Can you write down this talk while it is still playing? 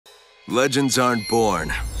Legends aren't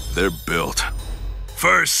born, they're built.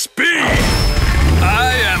 For speed,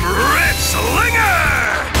 I am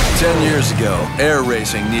Ripslinger! 10 years ago, air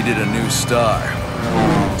racing needed a new star.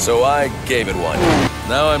 So I gave it one.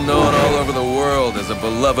 Now I'm known all over the world as a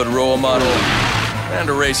beloved role model and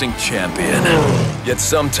a racing champion. Yet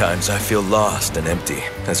sometimes I feel lost and empty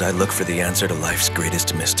as I look for the answer to life's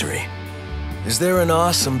greatest mystery. Is there an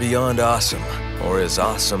awesome beyond awesome? Or is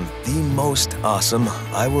awesome the most awesome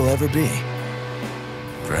I will ever be?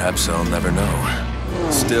 Perhaps I'll never know.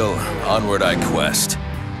 Still, onward I quest.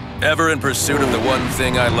 Ever in pursuit of the one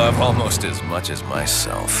thing I love almost as much as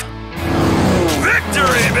myself.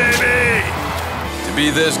 Victory, baby! To be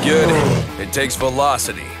this good, it takes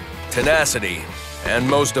velocity, tenacity, and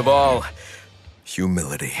most of all,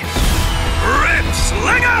 humility.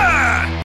 Ripslinger!